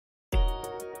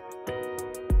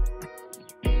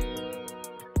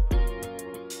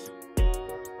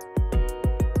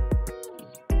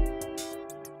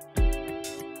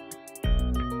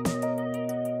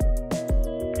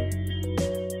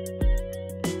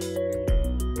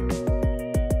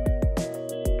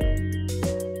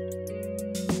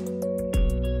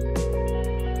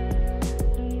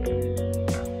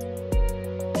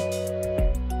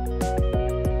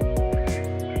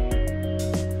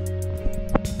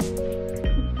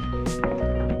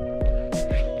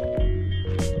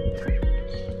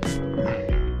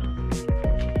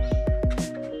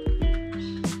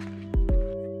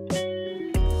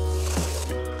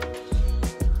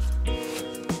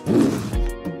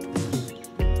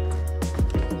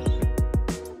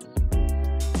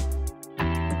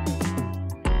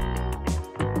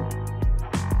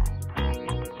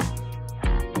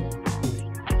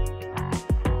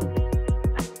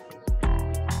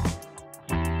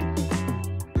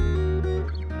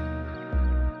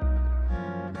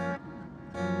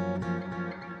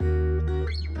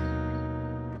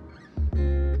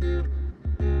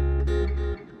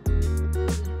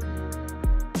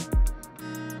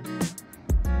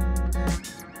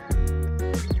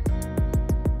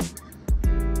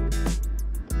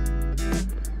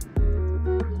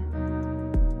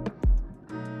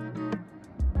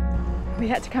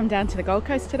had to come down to the Gold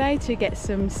Coast today to get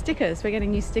some stickers. We're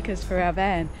getting new stickers for our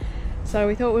van. So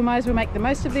we thought we might as well make the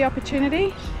most of the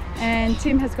opportunity. And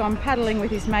Tim has gone paddling with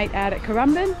his mate out at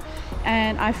Currumbin.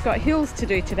 And I've got hills to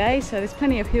do today, so there's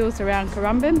plenty of hills around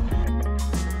Currumbin.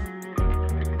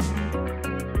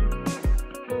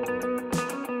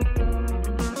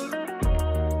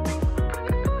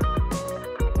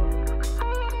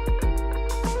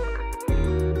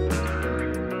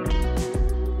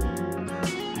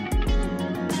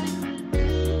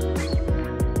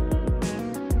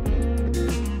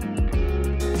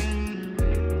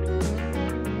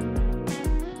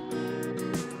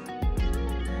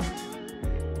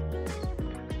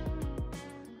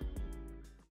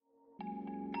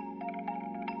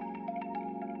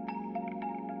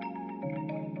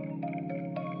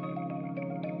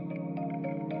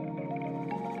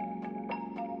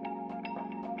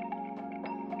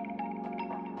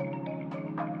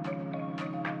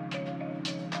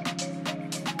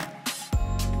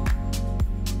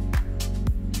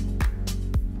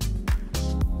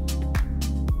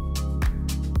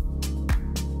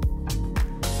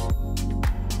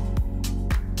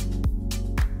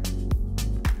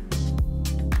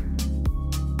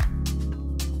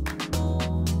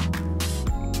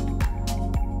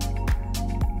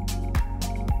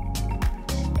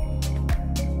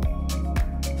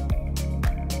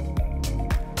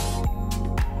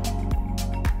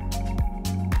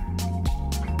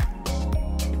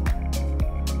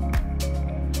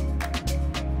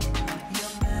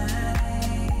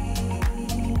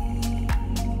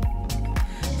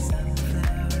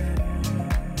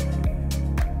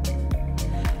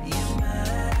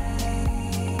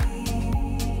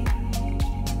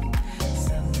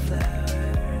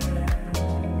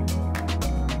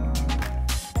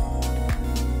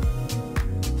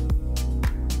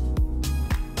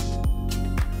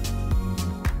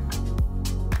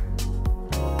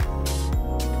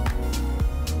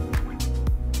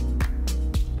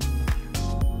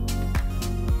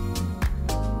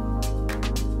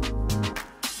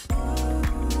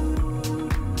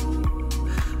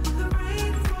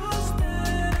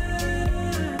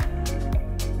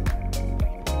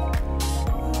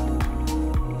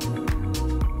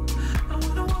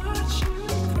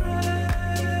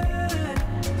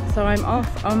 So I'm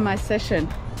off on my session.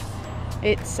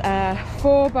 It's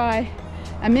 4 by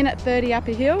a minute 30 up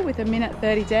a hill with a minute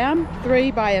 30 down,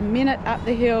 3 by a minute up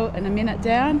the hill and a minute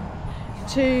down,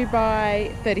 2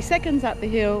 by 30 seconds up the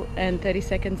hill and 30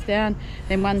 seconds down,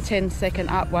 then 1 10-second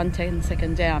up, 1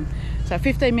 10-second down. So a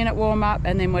 15-minute warm up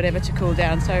and then whatever to cool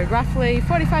down. So roughly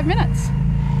 45 minutes.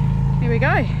 Here we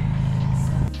go.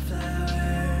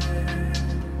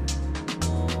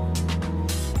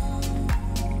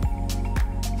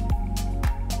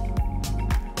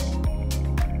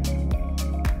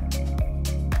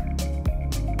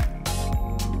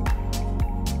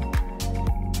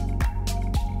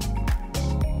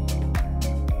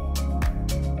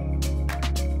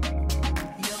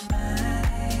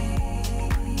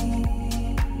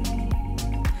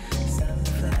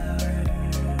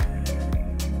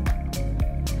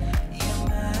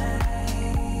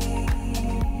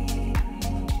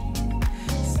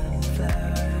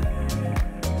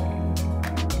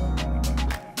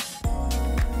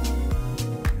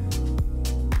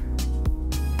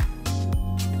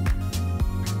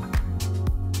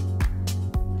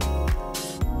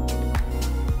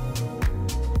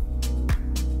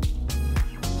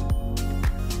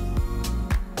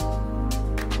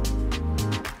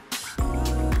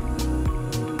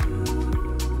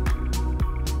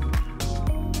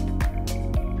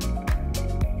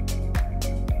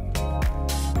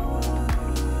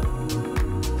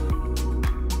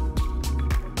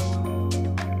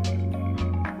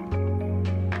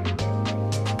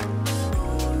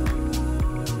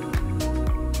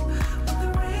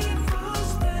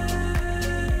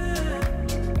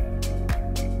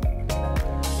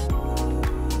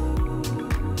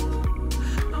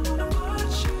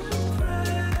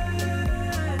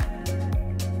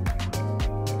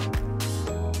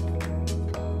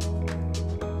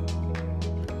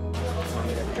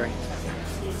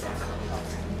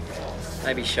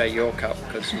 Maybe show your cup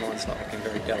because mine's not looking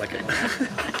very delicate.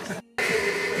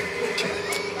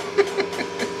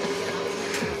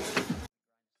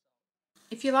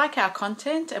 If you like our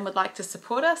content and would like to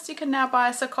support us, you can now buy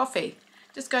us a coffee.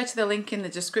 Just go to the link in the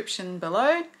description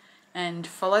below and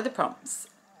follow the prompts.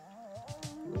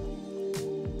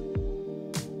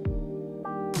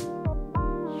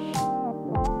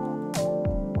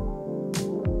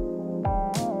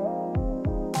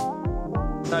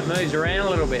 So it moves around a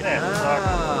little bit.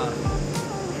 Yeah,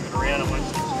 around and went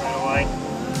straight away.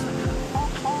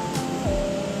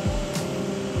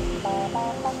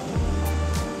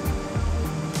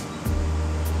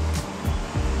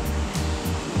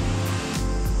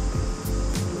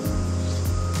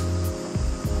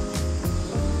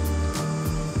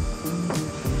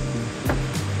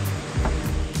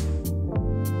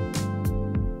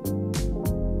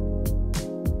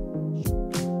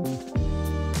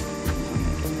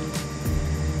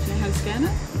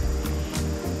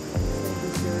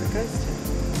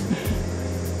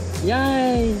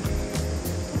 Yay!